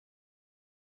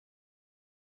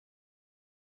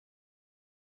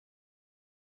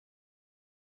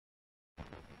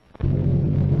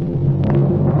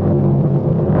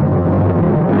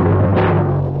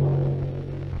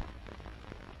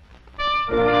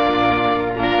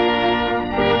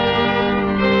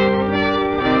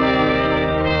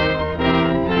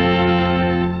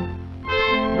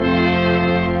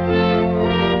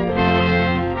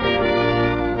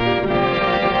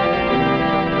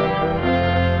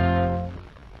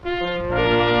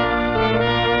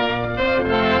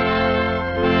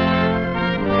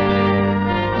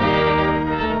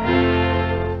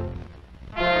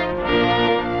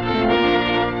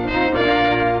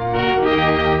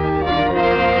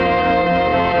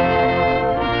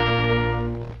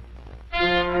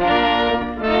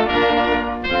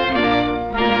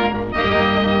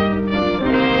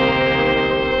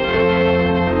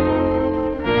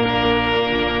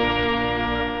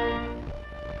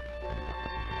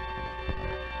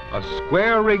A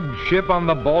square-rigged ship on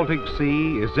the Baltic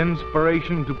Sea is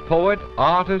inspiration to poet,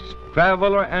 artist,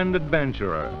 traveler, and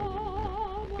adventurer.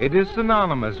 It is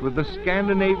synonymous with the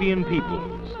Scandinavian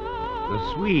peoples,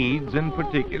 the Swedes in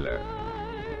particular.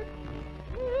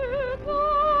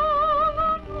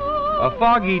 A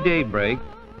foggy daybreak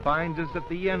finds us at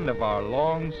the end of our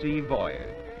long sea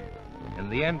voyage, in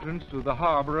the entrance to the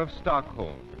harbor of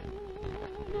Stockholm.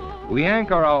 We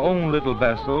anchor our own little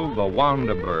vessel, the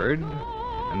Wanderbird,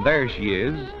 and there she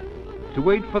is, to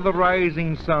wait for the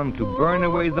rising sun to burn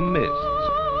away the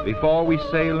mists before we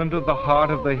sail into the heart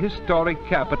of the historic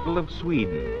capital of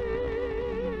Sweden.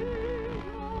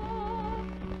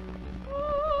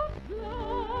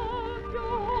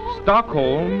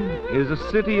 Stockholm is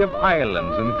a city of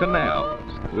islands and canals,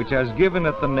 which has given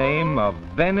it the name of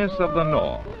Venice of the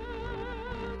North.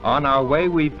 On our way,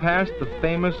 we passed the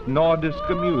famous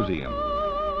Nordiska Museum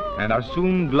and are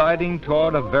soon gliding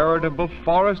toward a veritable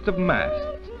forest of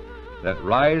masts that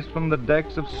rise from the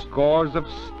decks of scores of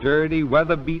sturdy,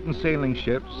 weather-beaten sailing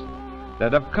ships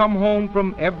that have come home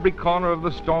from every corner of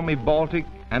the stormy Baltic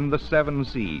and the seven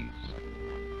seas.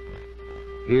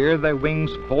 Here, their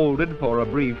wings folded for a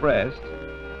brief rest,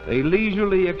 they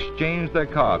leisurely exchange their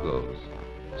cargoes,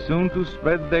 soon to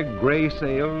spread their gray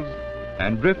sails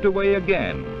and drift away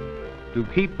again to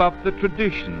keep up the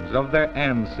traditions of their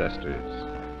ancestors.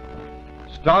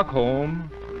 Stockholm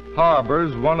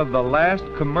harbors one of the last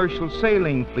commercial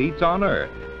sailing fleets on Earth.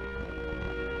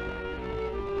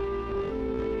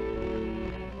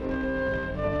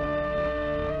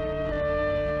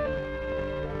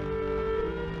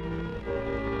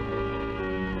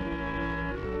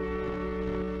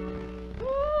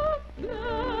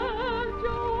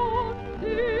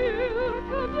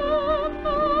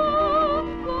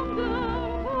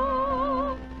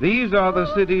 These are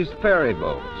the city's ferry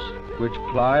boats, which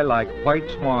ply like white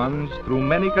swans through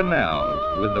many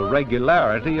canals with the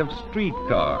regularity of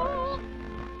streetcars.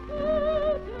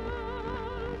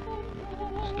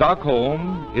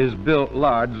 Stockholm is built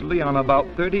largely on about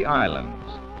 30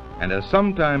 islands and is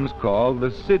sometimes called the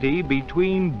city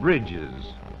between bridges.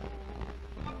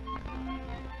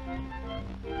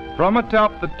 From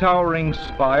atop the towering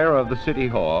spire of the City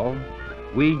Hall,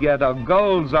 we get a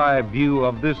gull's eye view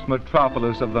of this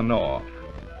metropolis of the North.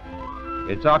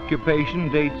 Its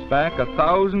occupation dates back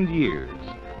 1,000 years.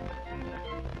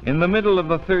 In the middle of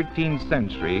the 13th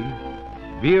century,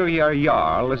 Birger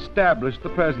Jarl established the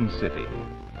present city.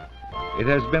 It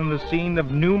has been the scene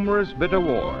of numerous bitter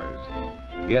wars,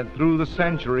 yet through the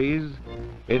centuries,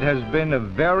 it has been a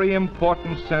very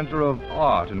important center of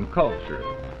art and culture.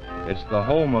 It's the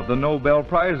home of the Nobel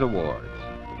Prize Awards,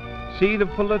 seat of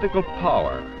political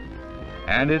power,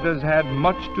 and it has had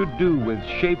much to do with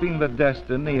shaping the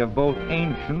destiny of both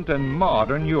ancient and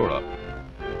modern Europe.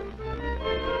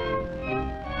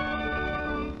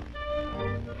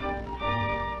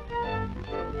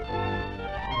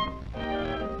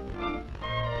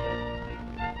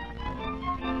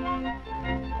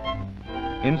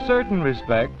 In certain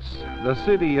respects, the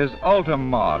city is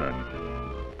ultra-modern.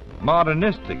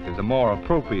 Modernistic is a more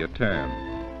appropriate term.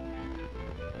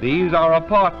 These are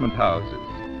apartment houses,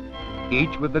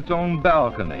 each with its own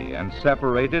balcony and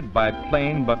separated by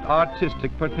plain but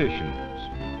artistic partitions.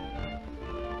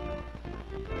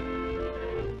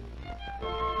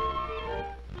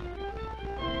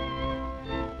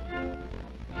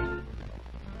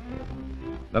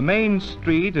 The main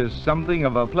street is something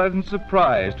of a pleasant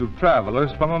surprise to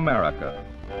travelers from America.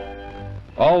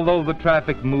 Although the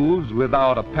traffic moves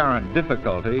without apparent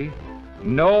difficulty,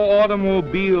 no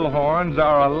automobile horns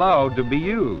are allowed to be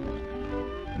used,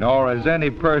 nor is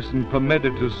any person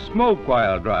permitted to smoke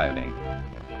while driving.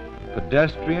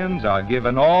 Pedestrians are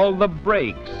given all the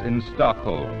breaks in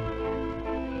Stockholm.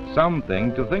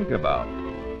 Something to think about.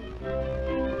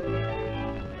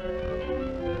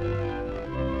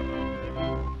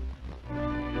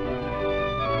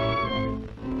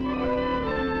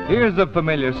 Here's a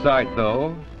familiar sight,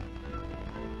 though.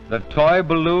 The toy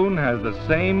balloon has the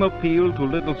same appeal to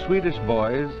little Swedish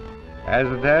boys as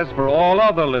it has for all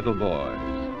other little boys.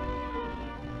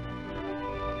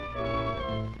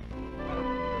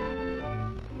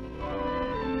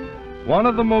 One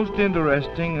of the most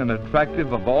interesting and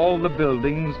attractive of all the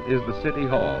buildings is the City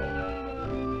Hall.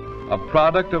 A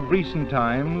product of recent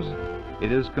times,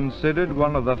 it is considered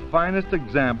one of the finest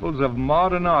examples of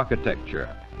modern architecture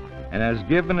and has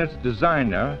given its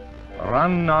designer,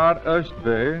 Ragnar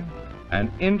Östberg,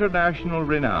 an international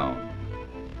renown.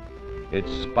 Its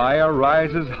spire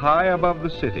rises high above the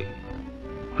city,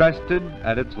 crested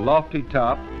at its lofty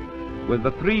top with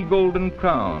the 3 golden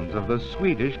crowns of the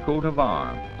Swedish coat of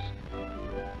arms.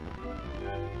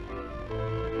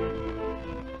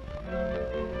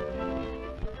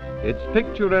 Its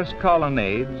picturesque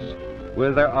colonnades,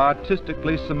 with their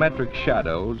artistically symmetric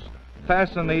shadows,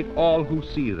 fascinate all who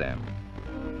see them.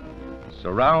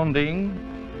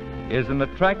 Surrounding is an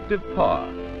attractive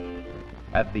park,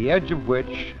 at the edge of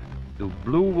which the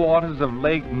blue waters of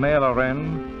Lake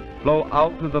Mälaren flow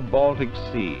out to the Baltic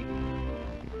Sea.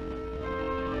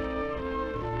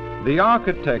 The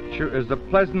architecture is a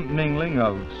pleasant mingling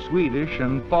of Swedish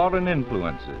and foreign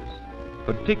influences,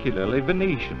 particularly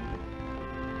Venetian.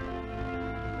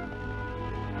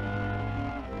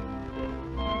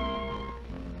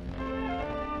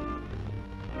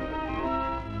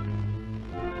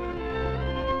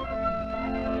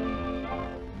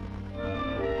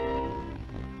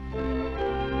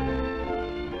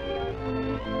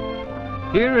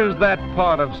 Here is that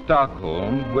part of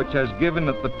Stockholm which has given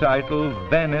it the title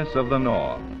Venice of the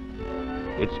North.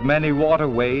 Its many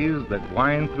waterways that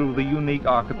wind through the unique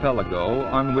archipelago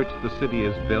on which the city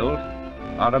is built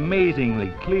are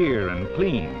amazingly clear and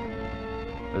clean.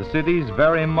 The city's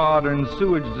very modern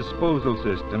sewage disposal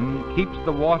system keeps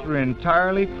the water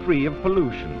entirely free of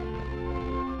pollution.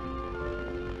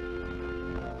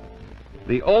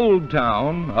 The old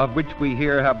town, of which we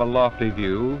here have a lofty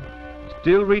view,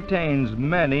 still retains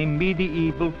many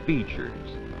medieval features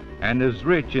and is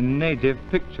rich in native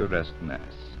picturesqueness.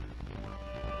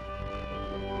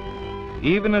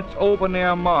 Even its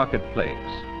open-air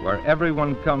marketplace, where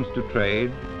everyone comes to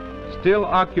trade, still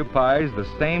occupies the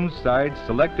same site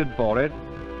selected for it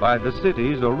by the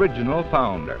city's original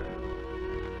founder.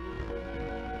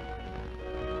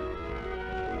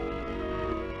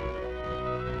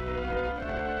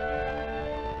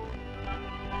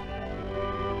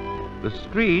 The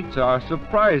streets are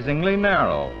surprisingly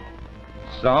narrow,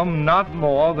 some not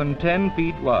more than 10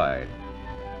 feet wide.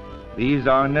 These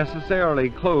are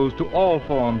necessarily closed to all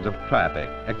forms of traffic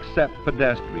except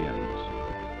pedestrians.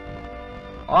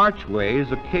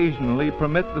 Archways occasionally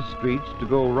permit the streets to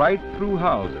go right through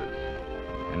houses,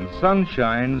 and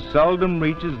sunshine seldom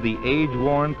reaches the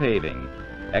age-worn paving,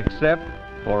 except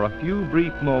for a few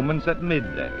brief moments at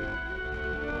midday.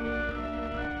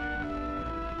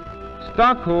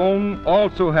 Stockholm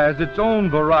also has its own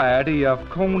variety of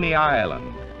Coney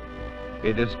Island.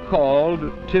 It is called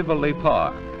Tivoli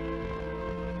Park.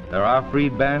 There are free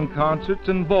band concerts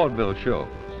and vaudeville shows,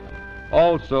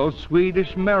 also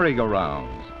Swedish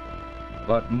merry-go-rounds.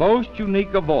 But most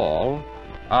unique of all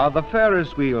are the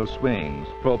Ferris wheel swings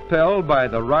propelled by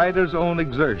the rider's own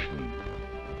exertion.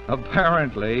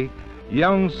 Apparently,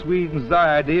 young Sweden's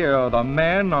idea of the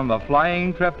man on the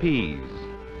flying trapeze.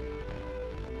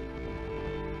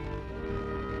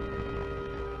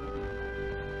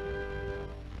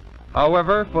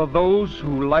 However, for those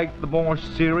who like the more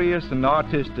serious and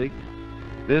artistic,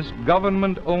 this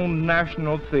government-owned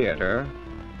national theater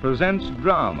presents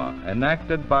drama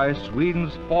enacted by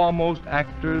Sweden's foremost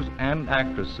actors and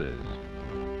actresses.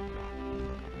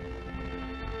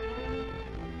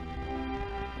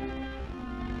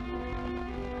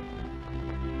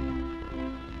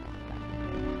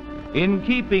 In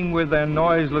keeping with their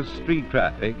noiseless street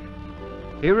traffic,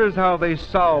 here is how they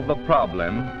solve the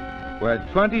problem where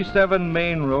 27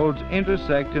 main roads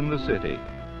intersect in the city.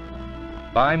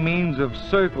 By means of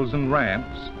circles and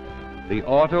ramps, the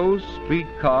autos,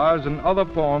 streetcars, and other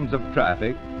forms of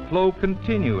traffic flow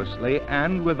continuously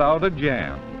and without a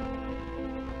jam.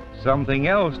 Something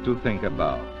else to think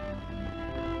about.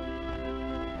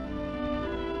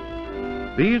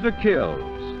 These are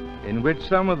kilns in which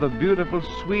some of the beautiful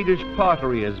Swedish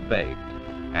pottery is baked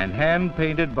and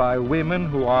hand-painted by women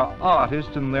who are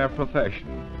artists in their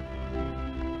profession.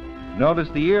 Notice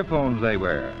the earphones they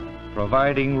wear,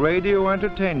 providing radio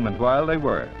entertainment while they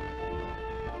work.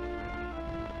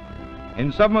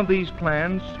 In some of these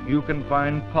plants, you can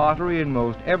find pottery in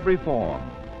most every form,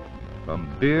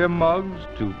 from beer mugs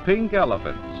to pink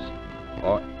elephants,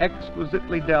 or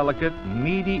exquisitely delicate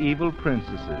medieval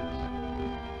princesses.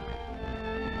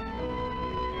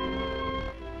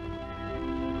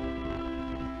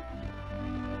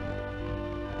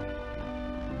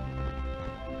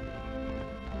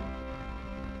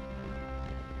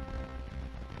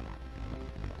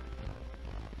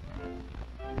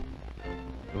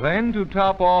 Then, to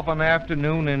top off an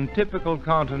afternoon in typical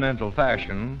continental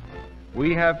fashion,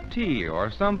 we have tea or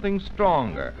something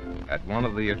stronger at one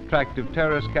of the attractive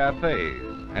terrace cafes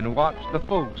and watch the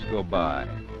folks go by.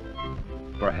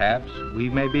 Perhaps we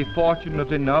may be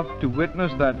fortunate enough to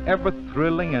witness that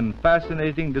ever-thrilling and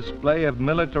fascinating display of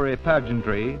military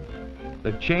pageantry,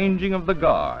 the changing of the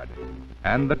guard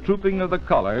and the trooping of the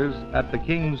colors at the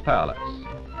King's Palace.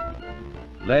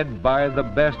 Led by the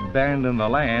best band in the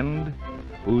land,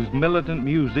 whose militant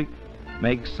music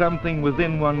make something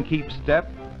within one keep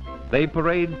step, they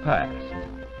parade past.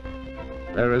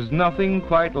 There is nothing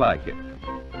quite like it.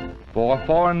 For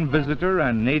foreign visitor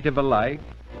and native alike,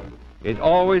 it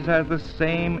always has the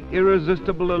same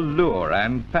irresistible allure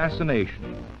and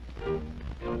fascination.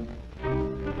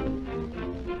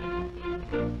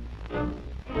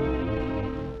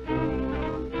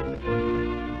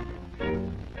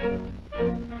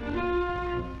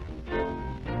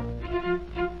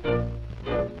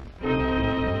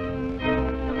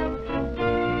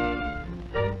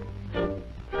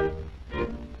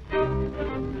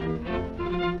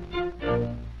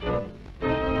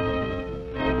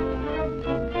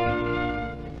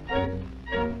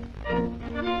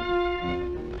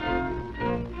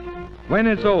 When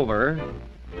it's over,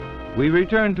 we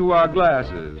return to our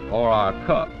glasses or our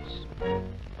cups.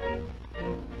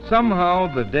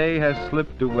 Somehow the day has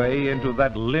slipped away into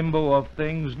that limbo of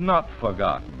things not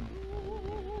forgotten.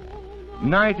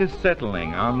 Night is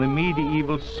settling on the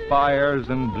medieval spires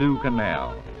and blue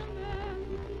canals.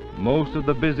 Most of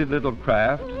the busy little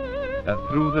craft that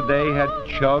through the day had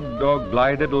chugged or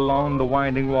glided along the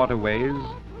winding waterways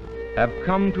have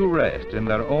come to rest in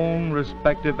their own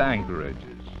respective anchorages.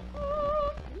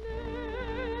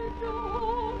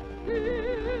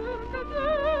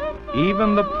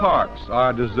 Even the parks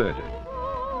are deserted.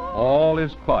 All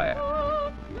is quiet.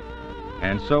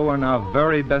 And so in our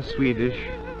very best Swedish,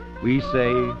 we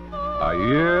say,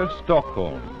 Adjö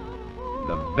Stockholm,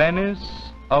 the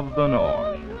Venice of the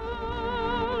North.